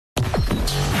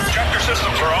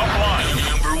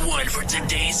one for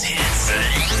today's hits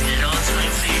and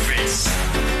all-time favorites.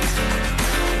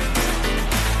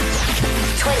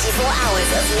 24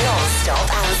 hours of non-stop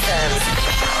anthems.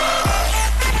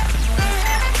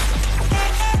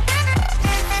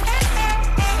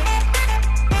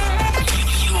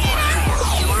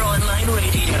 Your online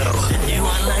radio. The new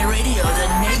online radio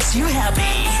that makes you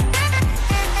happy.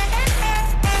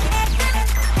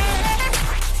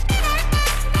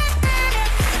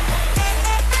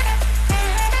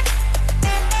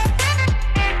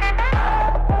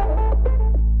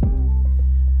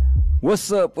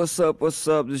 What's up? This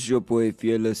is your boy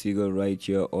Fearless Eagle right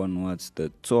here on What's the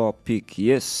Topic.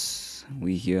 Yes,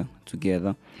 we here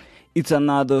together. It's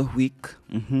another week.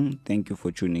 Thank you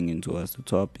for tuning in to What's the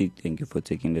Topic. Thank you for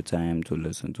taking the time to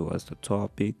listen to What's the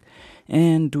Topic.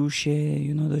 And do share,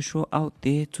 the show out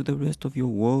there to the rest of your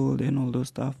world and all those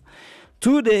stuff.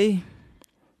 Today,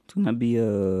 it's going to be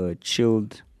a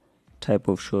chilled type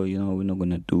of show. We're not going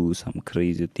to do some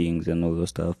crazy things and all those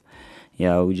stuff.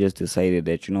 Yeah, we just decided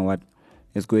that,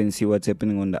 let's go and see what's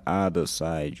happening on the other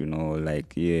side,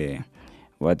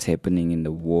 what's happening in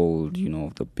the world,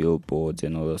 of the billboards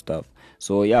and all that stuff.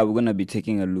 So, yeah, we're going to be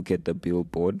taking a look at the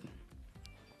billboard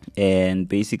and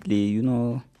basically,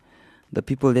 the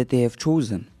people that they have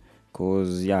chosen.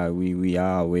 Because, yeah, we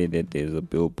are aware that there's a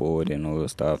billboard and all that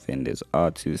stuff, and there's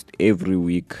artists every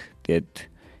week that,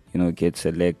 get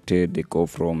selected. They go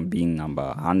from being number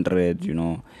 100,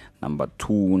 number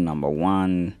 2, number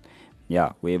 1,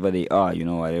 wherever they are,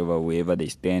 wherever they're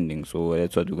standing. So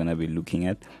that's what we're going to be looking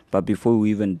at. But before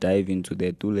we even dive into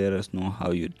that, do let us know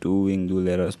how you're doing. Do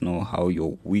let us know how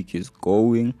your week is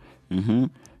going.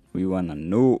 We want to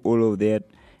know all of that.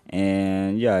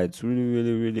 And it's really,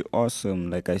 really, really awesome,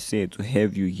 like I said, to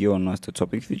have you here on What's the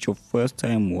Topic. If it's your first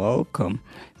time, welcome.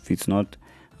 If it's not,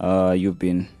 you've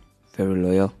been very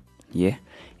loyal.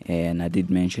 And I did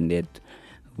mention that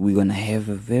we're gonna have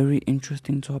a very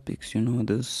interesting topics,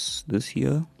 this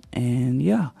year.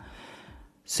 And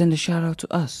send a shout out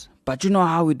to us. But you know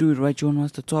how we do it, right? You know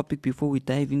what's the topic? Before we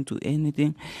dive into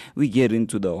anything, we get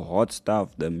into the hot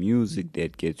stuff, the music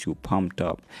that gets you pumped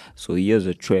up. So here's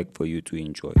a track for you to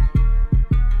enjoy.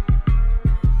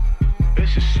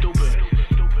 This is stupid.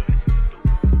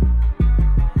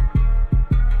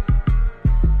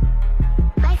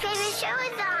 My favorite show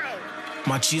is on.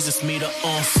 My Jesus meter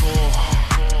on full.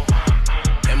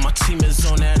 And my team is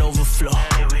on that overflow.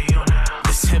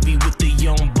 It's heavy with the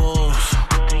young bulls.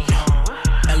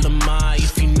 LMI,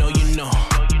 if you know, you know.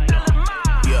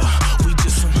 Yeah, we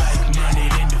just some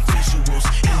like-minded individuals.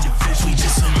 We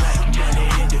just some like-minded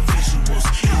individuals.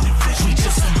 We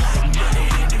just some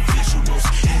like-minded individuals.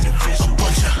 A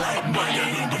bunch of like-minded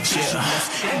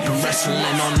individuals. Been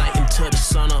wrestling all night until the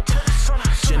sun up.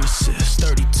 Genesis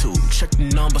 32, check the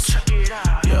numbers.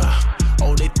 Yeah,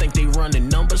 oh, they think they running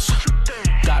numbers.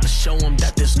 Gotta show them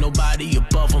that there's nobody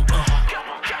above them.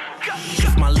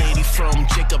 If my lady from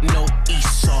Jacob, no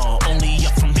Esau. Only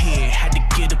up from here, had to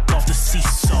get up off the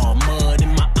seesaw. Mud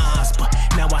in my eyes, but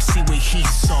now I see what he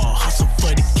saw. Hustle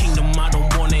for the kingdom, I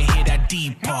don't wanna hear that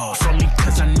deep part from me,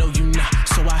 cause I know you not.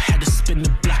 So I had to spin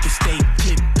the block and stay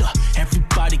clipped up.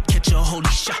 Everybody catch a holy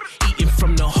shot, eating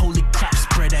from the holy crop.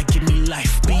 Spread that, give me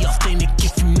life. Be authentic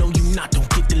if you know you not. Don't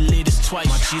get the latest twice.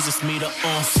 My Jesus meter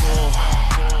on full.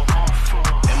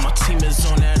 And my team is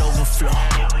on that overflow.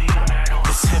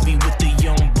 It's heavy with the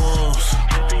young bulls.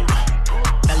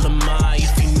 LMI,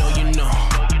 if you know, you know.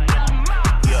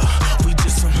 Yeah, we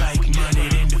just some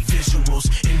like-minded individuals.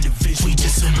 We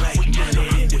just some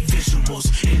like-minded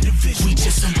individuals. We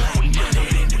just some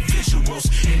like-minded individuals.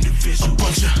 A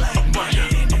bunch of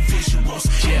like-minded individuals.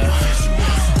 Yeah,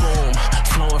 boom,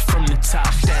 flowing from the top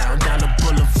down the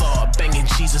boulevard, banging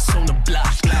Jesus on the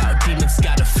block. Loud demons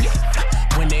gotta flip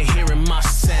when they hearing my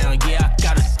sound. Yeah, I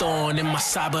got a thorn in my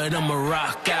side, but I'ma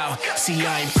rock out. See,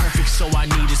 I ain't perfect, so I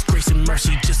need His grace and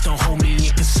mercy. Just don't hold me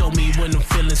and console me when I'm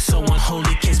feeling so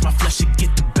unholy. Case my flesh should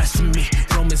get the best of me.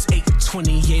 Romans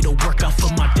 8:28, a workout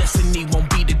for my destiny. Won't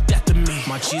be the death of me.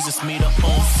 My Jesus meter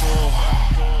on full.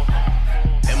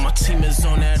 And my team is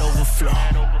on that overflow.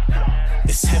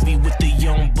 It's heavy with the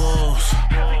young bulls.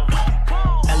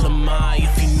 LMI,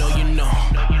 if you know, you know.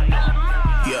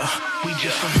 Yeah, we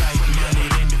just some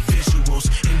like-minded individuals.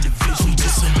 We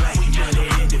just some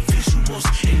like-minded individuals.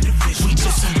 We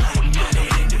just some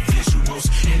like-minded individuals.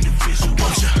 A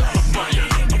bunch of like-minded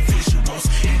individuals.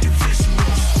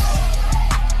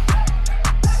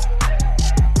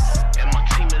 And my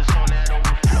team is on that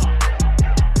overflow.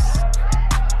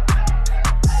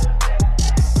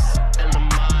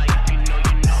 LMI, if you know,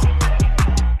 you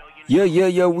know.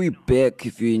 Yeah, we back.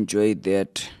 If you enjoyed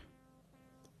that,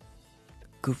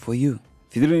 good for you.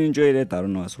 If you didn't enjoy that, I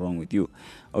don't know what's wrong with you.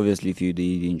 Obviously, if you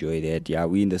did enjoy that, yeah,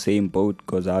 we in the same boat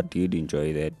because I did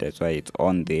enjoy that. That's why it's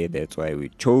on there. That's why we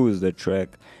chose the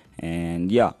track.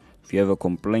 And yeah, if you have a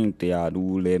complaint, yeah,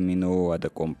 do let me know what the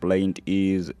complaint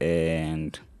is,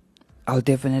 and I'll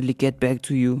definitely get back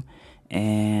to you.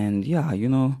 And yeah,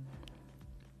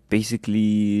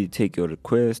 basically take your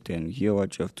request and hear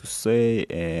what you have to say,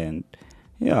 and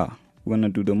yeah, we're gonna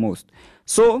do the most.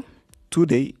 So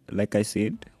today, like I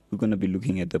said, we're gonna be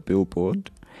looking at the Billboard,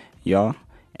 yeah,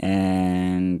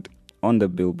 and on the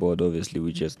Billboard, obviously,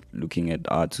 we're just looking at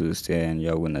artists, and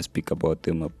yeah, we're gonna speak about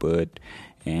them a bit,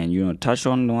 and touch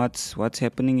on what's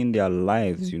happening in their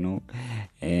lives,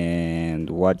 and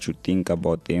what you think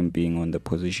about them being on the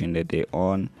position that they're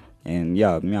on. And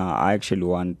yeah, I actually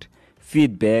want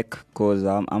feedback because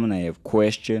I'm gonna have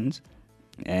questions,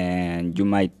 and you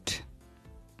might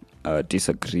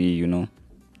disagree,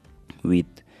 with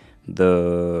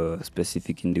the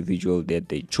specific individual that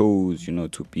they chose,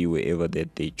 to be wherever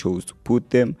that they chose to put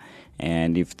them.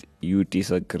 And if you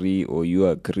disagree or you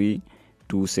agree,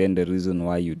 to send a reason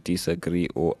why you disagree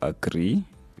or agree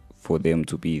for them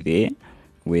to be there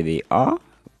where they are,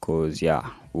 because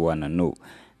yeah, we wanna know.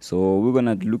 So we're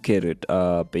gonna look at it,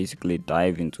 basically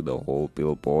dive into the whole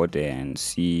Billboard and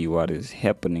see what is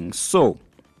happening. So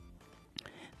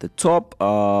the top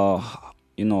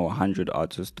 100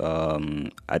 artists,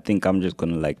 I think I'm just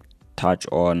gonna touch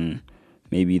on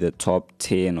maybe the top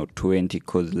 10 or 20,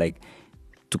 because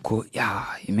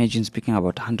imagine speaking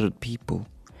about 100 people.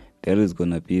 There is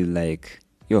gonna be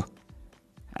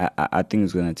I think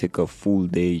it's gonna take a full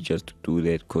day just to do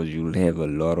that, because you'll have a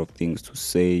lot of things to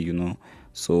say,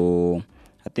 So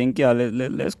I think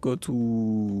let's go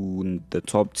to the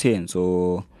top 10.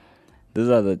 So these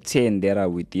are the 10 that are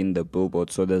within the Billboard.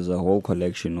 So there's a whole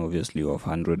collection, obviously, of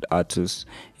 100 artists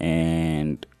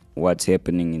and what's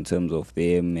happening in terms of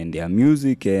them and their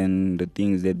music and the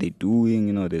things that they're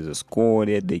doing. There's a score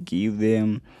that they give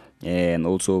them, and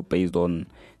also based on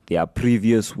their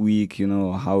previous week,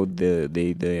 how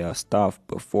their staff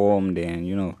performed,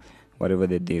 and whatever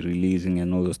that they're releasing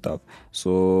and all the stuff.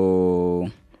 So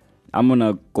I'm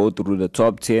gonna go through the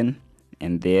top 10,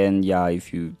 and then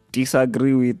if you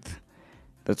disagree with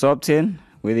the top 10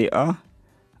 where they are,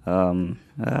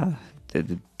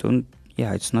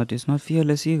 it's not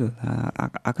Fearless Eagle.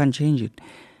 I can't change it.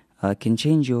 I can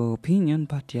change your opinion,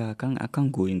 but I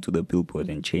can't go into the Billboard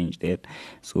and change that.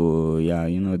 So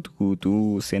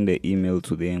do send an email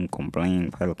to them,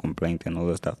 file a complaint and all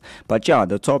that stuff. But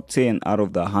the top 10 out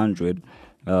of the 100,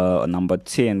 number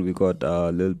 10 we got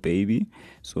Lil Baby.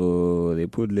 So they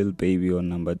put Lil Baby on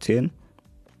number 10,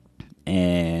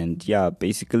 and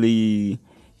basically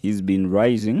he's been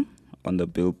rising on the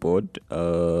Billboard.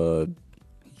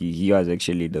 He was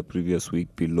actually the previous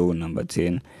week below number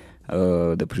 10.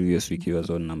 The previous week he was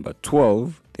on number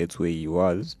 12. That's where he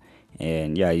was.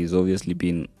 And he's obviously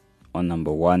been on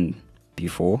number 1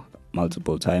 before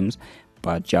multiple times.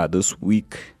 But this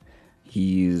week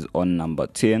he's on number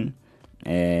 10.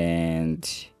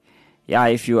 And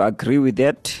if you agree with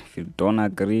that, if you don't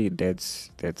agree, that's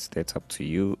up to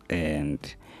you. And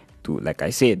like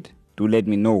I said, do let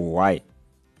me know why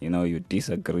you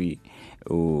disagree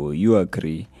or you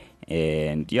agree.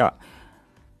 And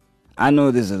I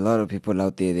know there's a lot of people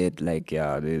out there that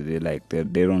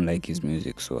they don't like his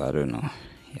music. So I don't know.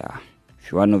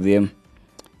 If you're one of them,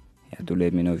 do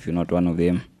let me know. If you're not one of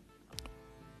them,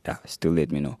 still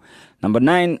let me know. Number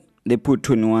 9, they put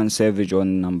 21 Savage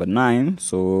on number 9.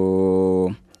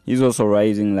 So he's also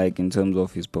rising in terms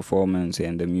of his performance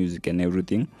and the music and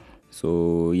everything.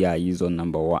 So he's on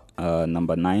number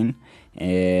 9,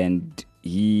 and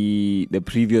the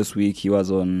previous week he was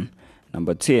on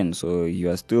number 10, so he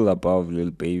was still above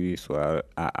Lil Baby. So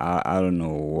I don't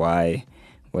know why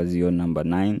was he on number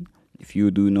 9. If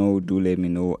you do know, do let me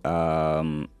know.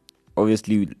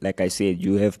 Obviously, like I said,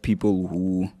 you have people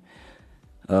who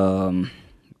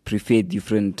prefer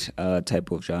different type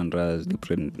of genres,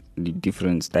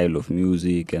 different style of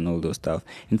music and all those stuff.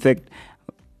 In fact,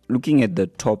 looking at the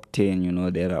top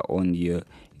 10, that are on here,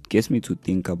 it gets me to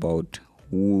think about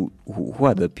who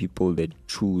are the people that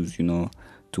choose,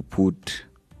 to put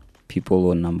people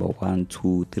on number 1,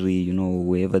 2, 3,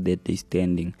 wherever that they're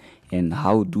standing, and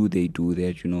how do they do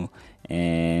that,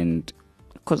 and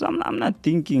because I'm not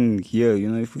thinking here,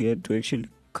 if we had to actually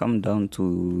come down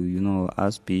to,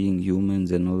 us being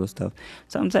humans and all that stuff,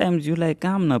 sometimes you're like,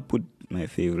 I'm gonna put my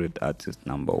favorite artist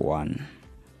number 1.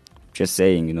 Just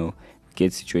saying,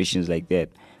 get situations like that.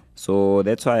 So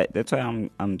that's why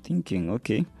I'm thinking,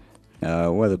 okay,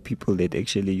 what are the people that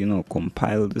actually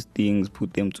compile these things,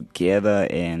 put them together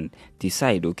and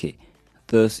decide, okay,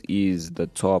 this is the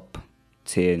top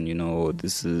 10,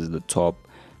 this is the top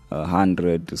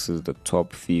 100, this is the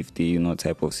top 50,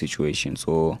 type of situation.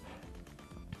 So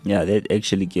yeah, that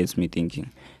actually gets me thinking.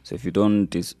 So if you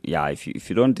don't if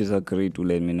you don't disagree, do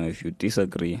let me know. If you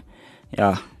disagree,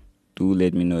 do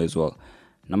let me know as well.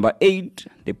 Number 8,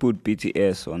 they put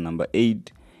BTS on number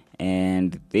 8,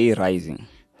 and they rising.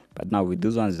 But now with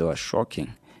these ones, they were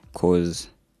shocking, because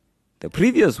the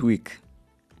previous week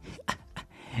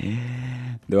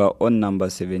they were on number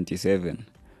 77.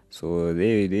 So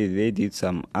they did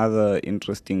some other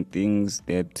interesting things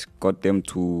that got them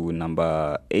to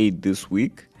number 8 this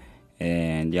week.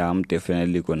 And I'm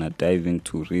definitely gonna dive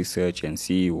into research and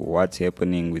see what's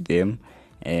happening with them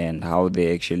and how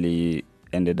they actually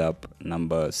ended up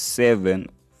number 7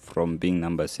 from being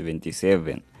number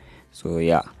 77. So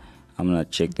I'm gonna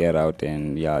check that out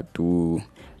and do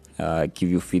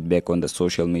give you feedback on the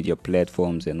social media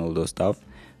platforms and all those stuff.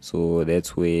 So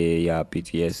that's where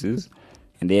BTS is.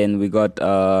 And then we got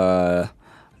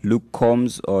Luke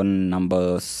Combs on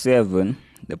number 7.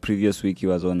 The previous week he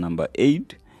was on number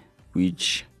 8,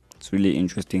 which is really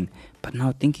interesting. But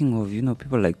now thinking of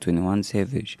people like 21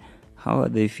 Savage, how are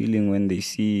they feeling when they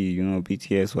see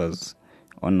BTS was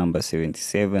on number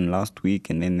 77 last week,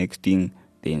 and then next thing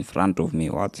they're in front of me?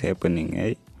 What's happening,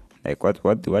 eh? Like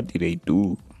what did they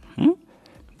do?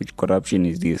 Which corruption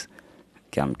is this?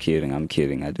 Okay, I'm kidding.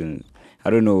 I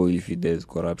don't know if there's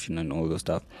corruption and all those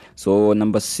stuff. So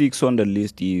number 6 on the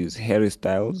list is Harry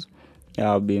Styles.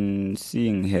 I've been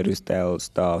seeing Harry Styles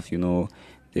stuff.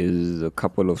 There's a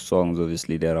couple of songs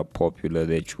obviously that are popular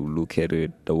that you look at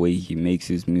it, the way he makes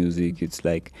his music, it's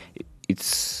like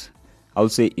I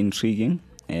would say intriguing,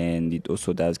 and it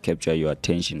also does capture your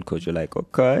attention, because you're like,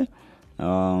 okay,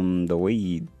 the way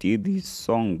he did his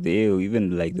song there,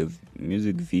 even like the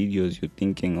music videos, you're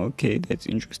thinking, okay, that's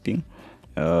interesting.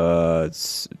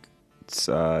 It's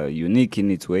unique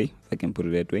in its way, if I can put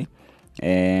it that way.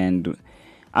 And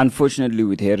unfortunately,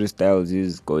 with Harry Styles,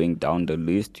 he's going down the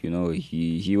list.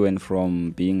 He went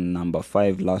from being number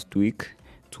 5 last week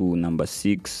to number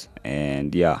 6,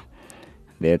 and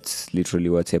that's literally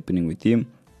what's happening with him.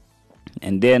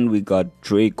 And then we got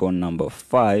Drake on number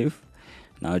 5.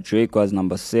 Now Drake was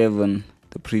number 7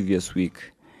 the previous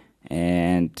week,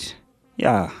 and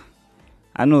I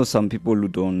know some people who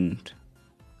don't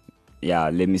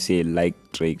let me say like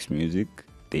Drake's music.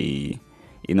 They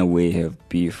in a way have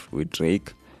beef with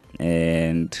Drake,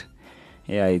 and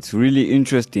it's really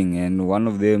interesting. And one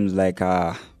of them is like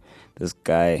this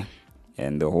guy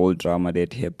and the whole drama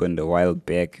that happened a while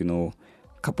back, a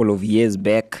couple of years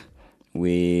back,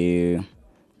 where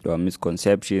there were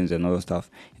misconceptions and all that stuff.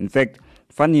 In fact,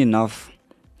 funny enough,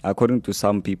 according to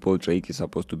some people, Drake is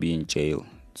supposed to be in jail.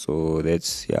 So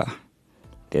that's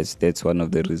one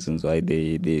of the reasons why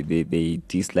they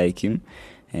dislike him.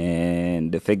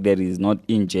 And the fact that he's not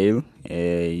in jail,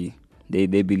 they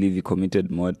believe he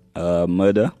committed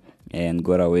murder and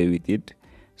got away with it.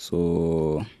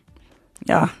 So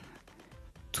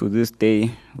to this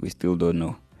day we still don't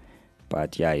know,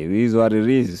 but it is what it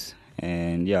is.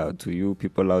 And to you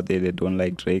people out there that don't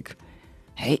like Drake,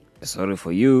 hey, sorry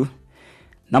for you.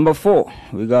 Number 4,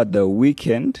 we got The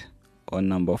Weeknd on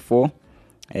number 4.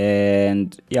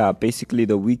 And basically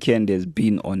The Weeknd has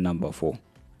been on number 4.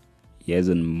 He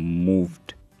hasn't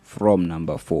moved from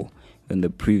number 4. In the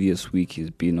previous week he's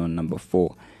been on number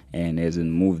 4 and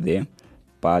hasn't moved there.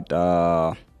 But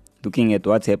looking at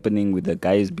what's happening with the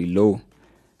guys below,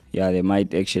 they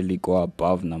might actually go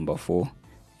above number 4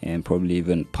 and probably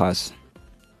even pass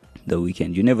The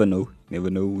Weeknd. You never know.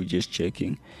 We're just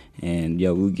checking, and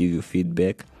we'll give you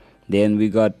feedback. Then we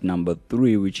got number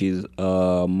 3, which is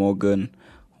Morgan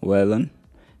Wallen.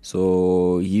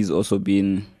 So he's also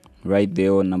been right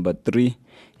there on number 3,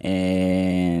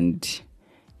 and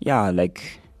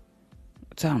like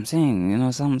that's what I'm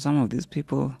saying. Some of these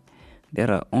people that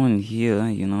are on here,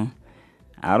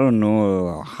 I don't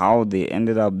know how they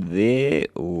ended up there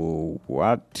or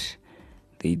what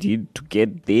they did to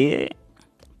get there,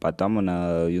 but I'm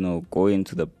gonna go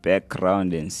into the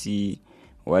background and see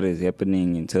what is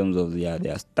happening in terms of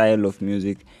their style of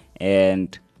music.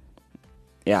 And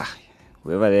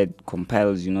whoever that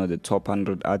compiles the top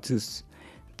 100 artists,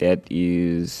 that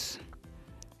is,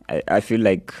 I feel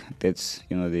like that's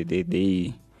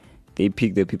they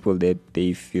pick the people that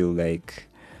they feel like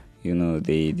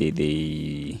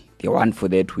they want for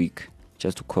that week,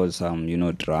 just to cause some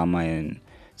drama. And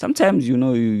sometimes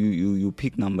you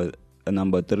pick number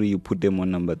 3, you put them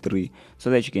on number 3, so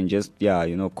that you can just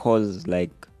cause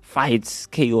like fights,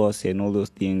 chaos and all those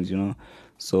things.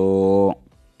 So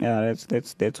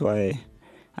that's why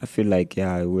I feel like,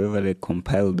 yeah, whoever they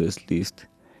compiled this list,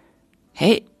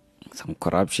 hey, some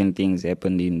corruption things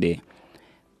happened in there.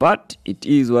 But it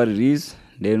is what it is.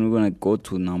 Then we're going to go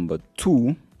to number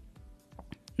 2.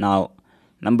 Now,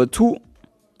 number 2,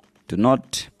 do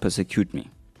not persecute me.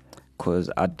 Because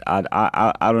I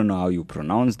don't know how you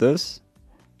pronounce this.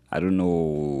 I don't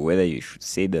know whether you should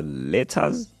say the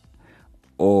letters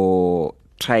or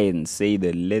try and say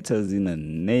the letters in a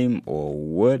name or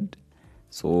word.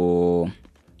 So,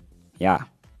 yeah.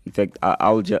 In fact,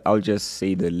 I'll just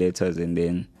say the letters, and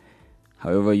then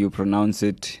however you pronounce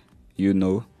it, you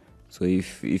know. So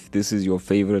if this is your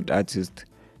favorite artist,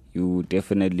 you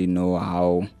definitely know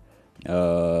how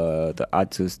the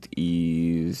artist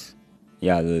is.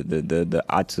 Yeah, the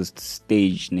artist's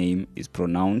stage name is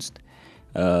pronounced.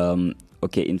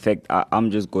 Okay, in fact,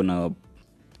 I'm just gonna,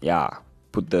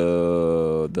 put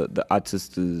the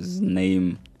artist's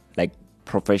name, like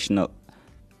professional,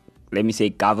 let me say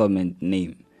government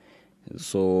name.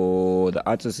 So the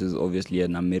artist is obviously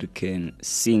an American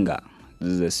singer. This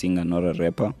is a singer, not a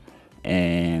rapper,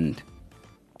 and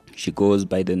she goes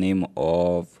by the name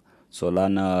of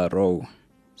Solana Rowe.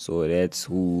 So that's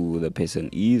who the person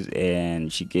is,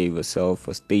 and she gave herself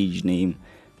a stage name,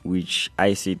 which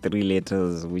I say 3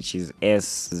 letters, which is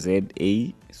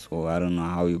SZA. So I don't know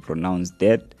how you pronounce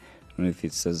that. I don't know if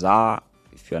it's Cesar.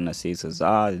 If you wanna say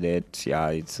Cesar, it's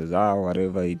Cesar.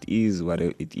 Whatever it is, what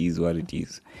it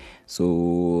is.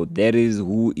 So that is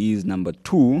who is number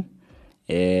 2.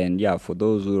 And yeah, for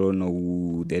those who don't know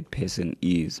who that person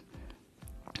is,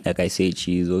 like I said,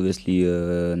 she is obviously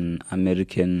an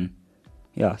American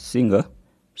singer.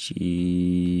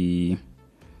 She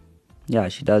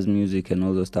does music and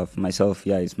all those stuff. Myself,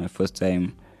 it's my first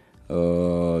time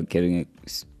getting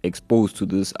exposed to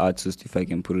this artist, if I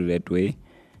can put it that way.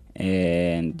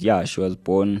 And she was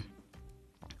born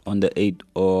on the 8th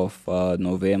of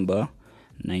November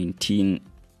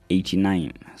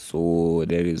 1989. So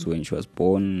that is when she was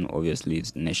born. Obviously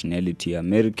it's nationality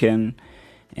American,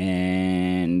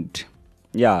 and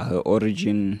her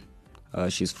origin,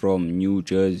 she's from New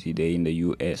Jersey, there in the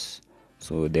US.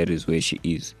 So that is where she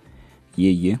is.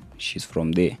 She's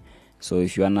from there. So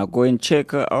if you wanna go and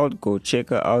check her out, go check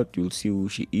her out. You'll see who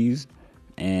she is.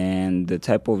 And the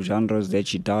type of genres that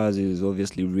she does is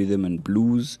obviously rhythm and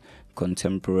blues,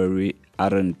 contemporary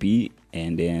R&B,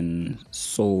 and then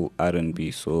soul R&B.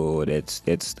 So that's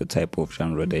the type of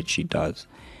genre that she does.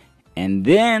 And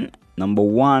then number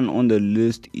 1 on the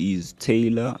list is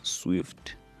Taylor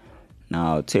Swift.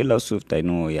 Now Taylor Swift, I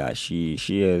know, she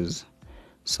has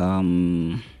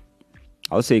some,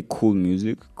 I would say, cool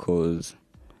music, because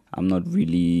I'm not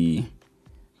really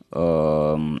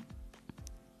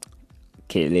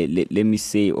let me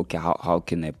say, how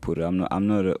can I put it?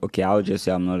 I'll just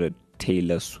say I'm not a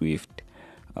Taylor Swift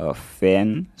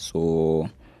fan. So,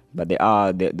 but there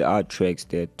are tracks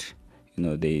that,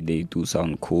 they do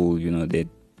sound cool, that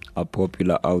are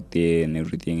popular out there and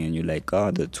everything, and you're like,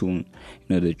 the tune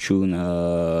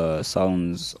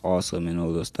sounds awesome and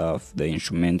all those stuff. The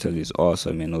instrumental is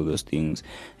awesome and all those things,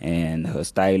 and her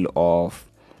style of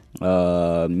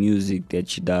music that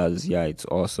she does, it's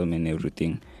awesome and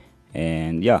everything.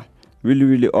 And really,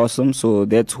 really awesome. So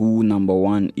that's who number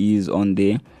 1 is on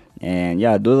there. And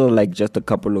those are like just a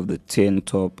couple of the 10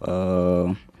 top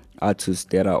artists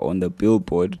that are on the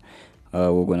Billboard.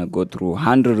 We're gonna go through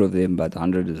 100 of them, but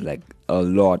 100 is like a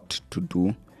lot to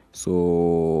do.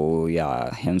 So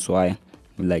hence why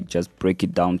we like just break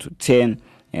it down to 10.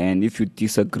 And if you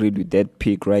disagreed with that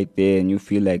pick right there, and you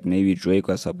feel like maybe Drake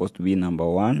was supposed to be number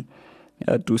 1,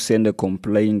 do send a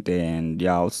complaint, and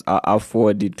I'll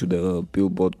forward it to the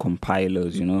Billboard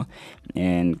compilers,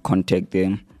 and contact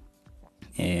them.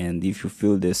 And if you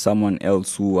feel there's someone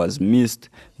else who was missed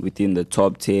within the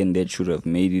top 10 that should have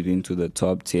made it into the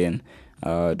top 10,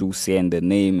 do send the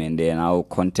name, and then I'll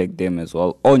contact them as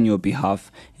well on your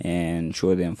behalf and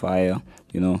show them fire,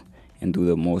 and do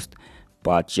the most.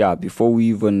 But before we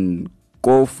even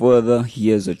go further,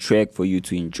 here's a track for you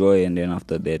to enjoy, and then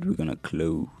after that we're gonna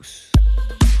close.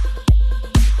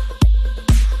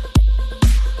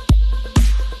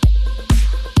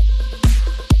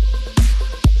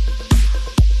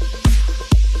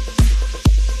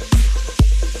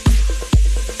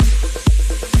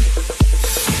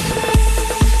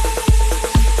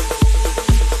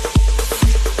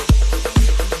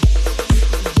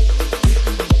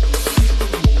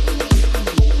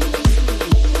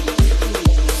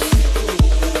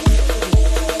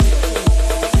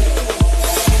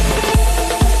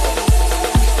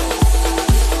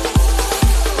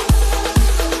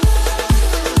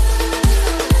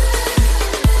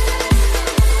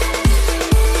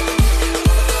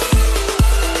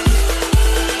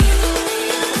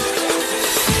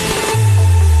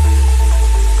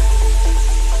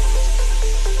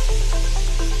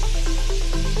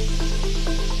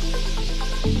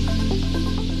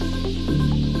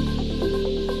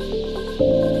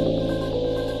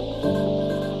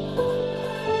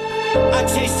 I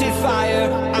tasted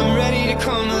fire, I'm ready to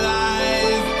come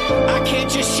alive. I can't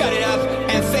just shut it up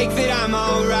and fake that I'm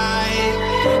alright.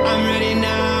 I'm ready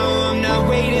now, I'm not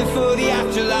waiting for the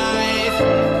afterlife.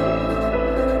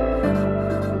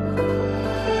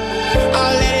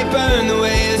 I'll let it burn the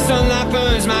way the sunlight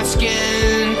burns my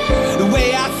skin. The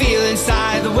way I feel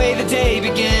inside, the way the day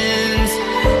begins.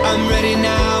 I'm ready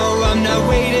now, I'm not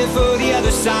waiting for the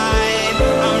other side.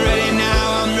 I'm ready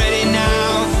now, I'm ready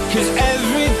now. 'Cause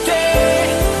every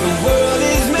day the world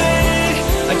is made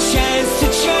a chance to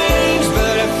change,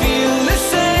 but I feel the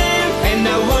same. And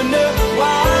I wonder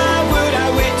why would I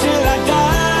wait till I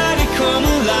die to come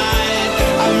alive.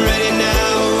 I'm ready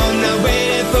now, I'm not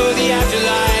waiting for the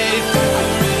afterlife.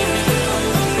 I'm ready now,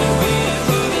 I'm not waiting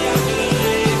for the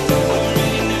afterlife. I'm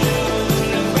ready now, I'm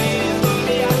not waiting for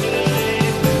the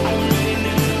afterlife. I'm ready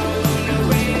now, I'm not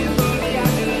waiting for the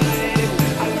afterlife.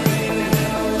 I'm ready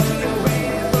now, I'm not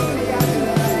waiting for the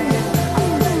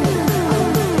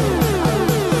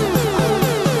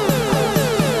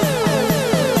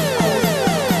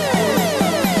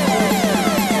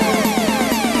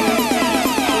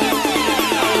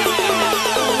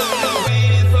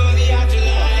waiting for the afterlife. I'm waiting for the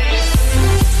afterlife.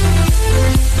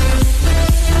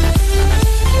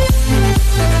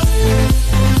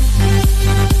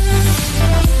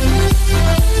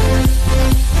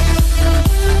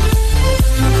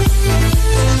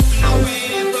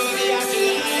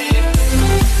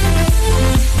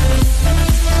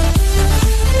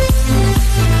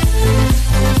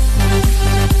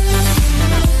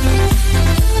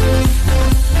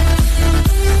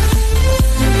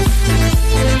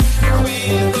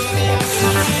 Waiting for the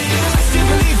afterlife. I still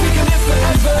believe we can live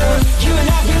forever. You and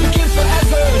I be looking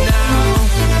forever now.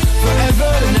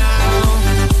 Forever now.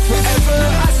 Forever.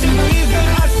 I still believe that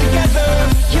us together.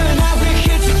 You and I, we're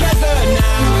here together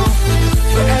now.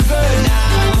 Forever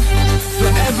now.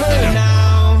 Forever now.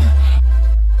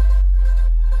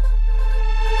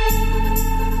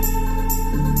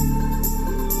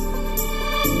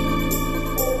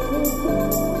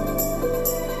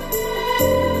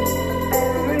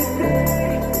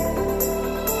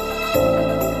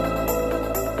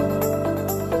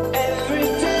 Every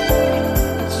day,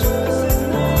 choices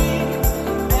made.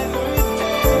 Every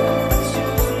day,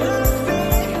 choose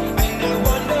nothing. And I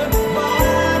wonder why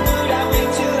would I wait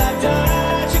till I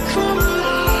die to come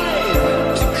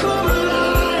alive? To come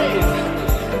alive.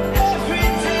 Every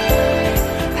day,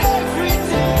 every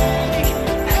day,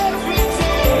 every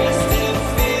day, I still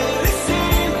feel the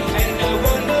same. And I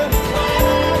wonder why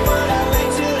would I wait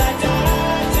till I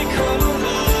die to come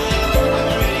alive? I'm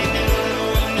ready now,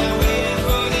 I'm not waiting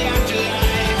for the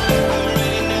afterlife. I'm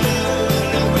ready now, I'm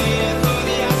not waiting for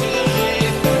the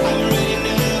afterlife. I'm ready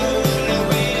now, I'm not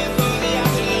waiting for the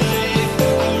afterlife.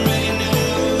 I'm ready now,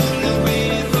 I'm not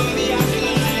waiting for the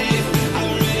afterlife.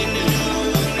 I'm ready now,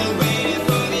 I'm not waiting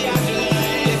for the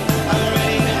afterlife. I'm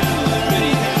ready now, I'm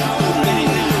ready now, I'm ready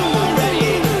now, I'm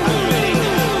ready. I'm ready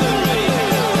now, I'm ready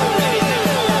now, I'm ready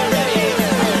now, I'm ready.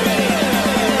 I'm ready now, I'm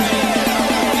ready now,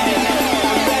 I'm ready now,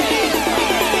 I'm ready.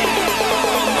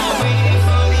 I'm not waiting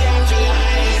for the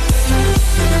afterlife.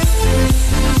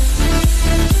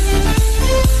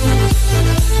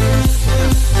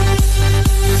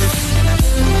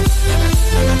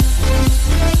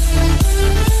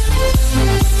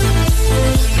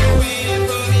 Waiting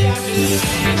for the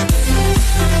afterlife.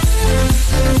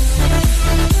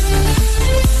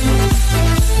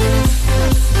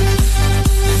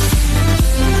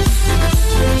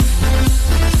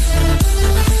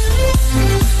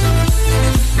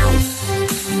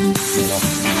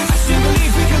 I still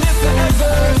believe we can live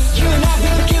forever. You and I,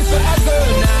 we're looking forever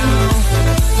now.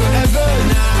 Forever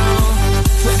now.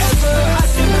 Forever. I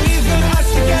still believe in us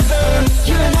together.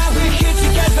 You and I, we're here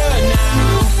together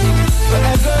now.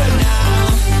 Forever now.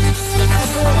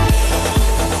 Forever now.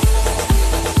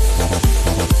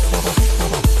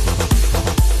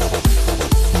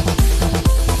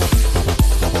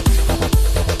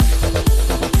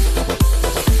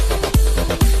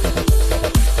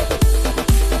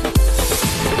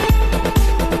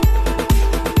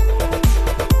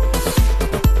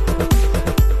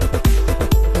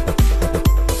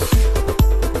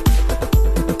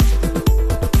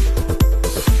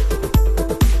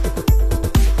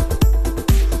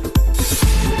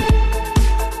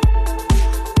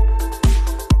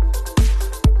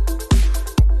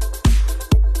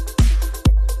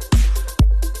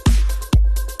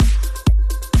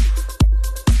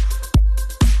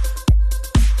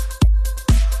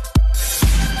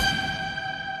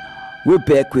 We're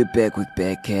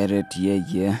back at it,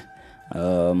 yeah.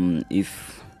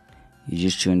 If you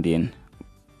just tuned in,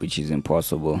 which is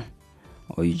impossible,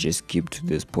 or you just skipped to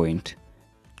this point,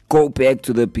 go back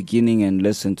to the beginning and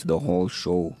listen to the whole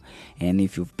show. And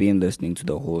if you've been listening to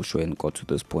the whole show and got to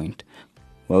this point,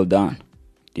 well done.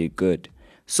 Did good.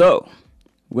 So,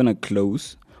 we're going to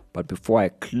close. But before I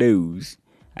close,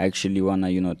 I actually want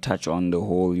to, touch on the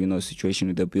whole, situation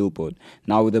with the billboard.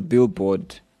 Now, with the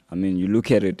billboard, I mean, you look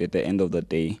at it at the end of the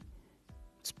day,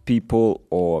 it's people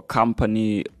or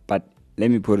company, but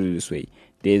let me put it this way.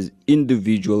 There's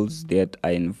individuals that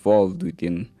are involved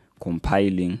within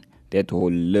compiling that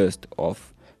whole list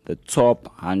of the top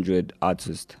 100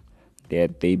 artists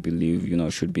that they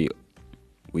believe, should be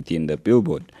within the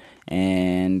billboard.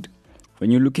 And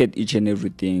when you look at each and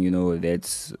everything,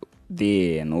 that's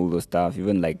there and all those stuff,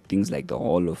 even like things like the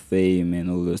Hall of Fame and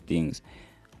all those things,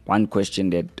 one question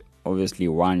that obviously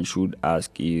one should ask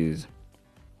is,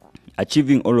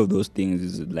 achieving all of those things,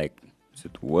 is it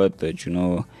worth it?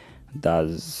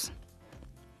 Does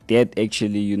that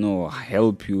actually,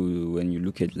 help you when you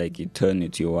look at like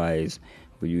eternity wise?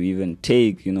 Will you even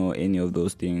take, any of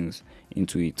those things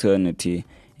into eternity?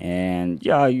 And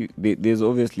yeah, there's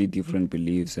obviously different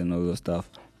beliefs and all those stuff.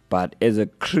 But as a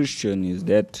Christian, is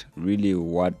that really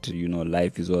what,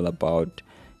 life is all about?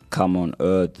 Come on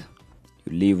earth,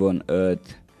 you live on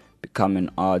earth, become an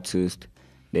artist,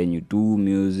 then you do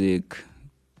music,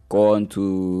 go on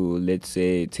to, let's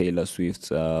say, Taylor Swift's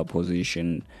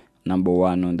position, number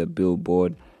 1 on the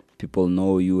billboard, people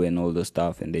know you and all the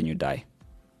stuff, and then you die.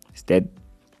 Is that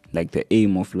like the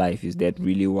aim of life? Is that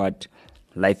really what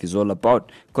life is all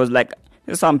about? Because like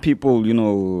there's some people,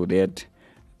 that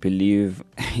believe,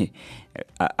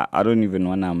 I don't even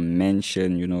want to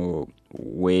mention,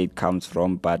 where it comes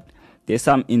from, but there's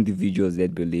some individuals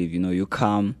that believe, you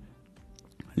come,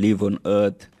 live on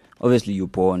earth, obviously you're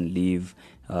born, live,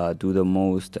 do the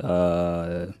most,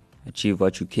 achieve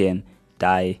what you can,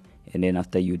 die, and then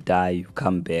after you die, you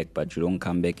come back, but you don't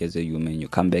come back as a human, you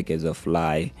come back as a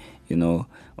fly,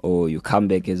 or you come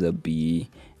back as a bee,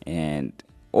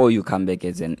 or you come back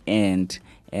as an ant.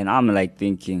 And I'm like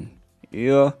thinking,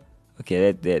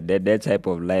 okay, that type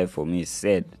of life for me is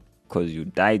sad, because you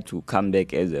die to come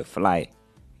back as a fly.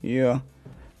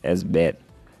 That's bad.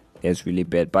 That's really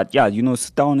bad. But yeah,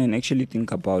 sit down and actually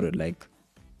think about it. Like,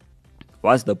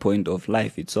 what's the point of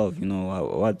life itself?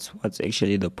 What's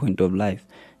actually the point of life?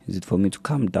 Is it for me to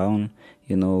come down,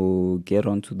 get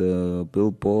onto the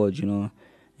billboard,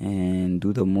 and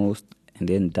do the most and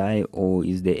then die? Or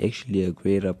is there actually a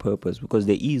greater purpose? Because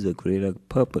there is a greater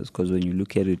purpose, because when you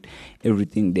look at it,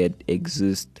 everything that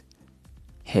exists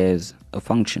has a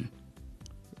function.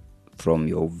 From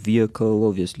your vehicle,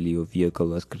 obviously your vehicle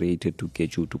was created to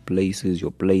get you to places,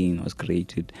 your plane was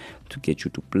created to get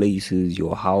you to places,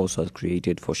 your house was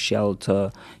created for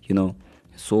shelter,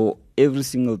 so every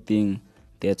single thing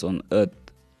that's on earth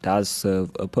does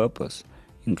serve a purpose,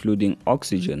 including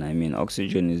oxygen. I mean,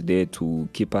 oxygen is there to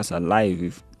keep us alive.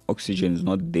 If oxygen is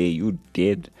not there, you're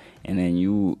dead. And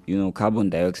then carbon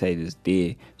dioxide is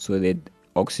there so that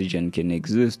oxygen can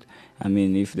exist. I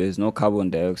mean, if there's no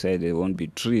carbon dioxide, there won't be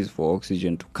trees for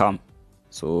oxygen to come.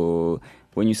 So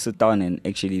when you sit down and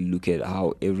actually look at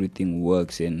how everything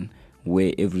works and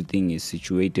where everything is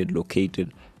situated,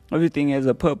 located, everything has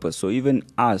a purpose. So even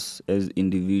us as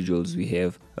individuals, we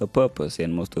have a purpose,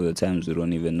 and most of the times we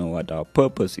don't even know what our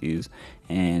purpose is,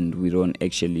 and we don't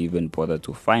actually even bother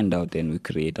to find out, and we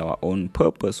create our own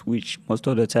purpose, which most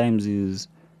of the times is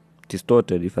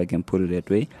distorted, if I can put it that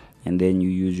way. And then you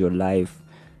use your life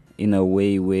in a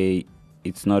way where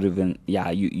it's not even,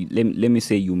 let me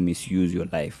say you misuse your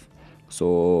life.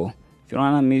 So if you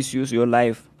don't want to misuse your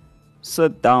life,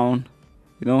 sit down,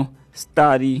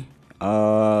 study,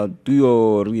 do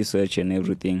your research and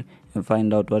everything, and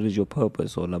find out what is your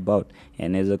purpose all about.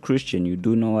 And as a Christian, you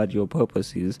do know what your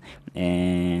purpose is.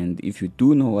 And if you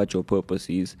do know what your purpose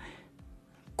is,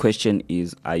 question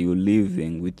is, are you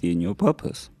living within your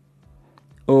purpose?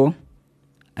 Or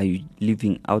are you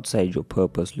living outside your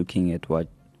purpose, looking at what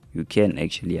you can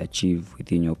actually achieve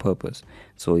within your purpose?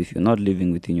 So if you're not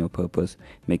living within your purpose,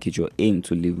 make it your aim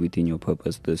to live within your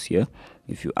purpose this year.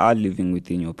 If you are living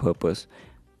within your purpose,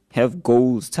 have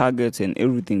goals, targets, and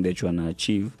everything that you want to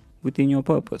achieve within your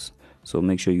purpose. So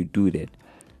make sure you do that.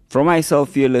 From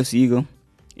myself, Fearless Eagle,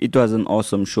 it was an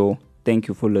awesome show. Thank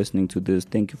you for listening to this.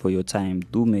 Thank you for your time.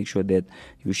 Do make sure that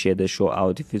you share the show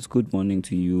out. If it's good morning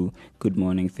to you, good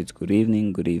morning. If it's good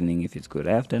evening, good evening. If it's good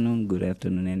afternoon, good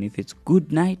afternoon. And if it's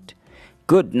good night,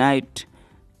 good night.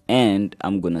 And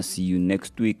I'm going to see you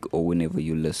next week or whenever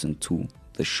you listen to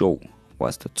the show.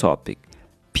 What's the topic?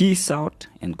 Peace out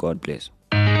and God bless.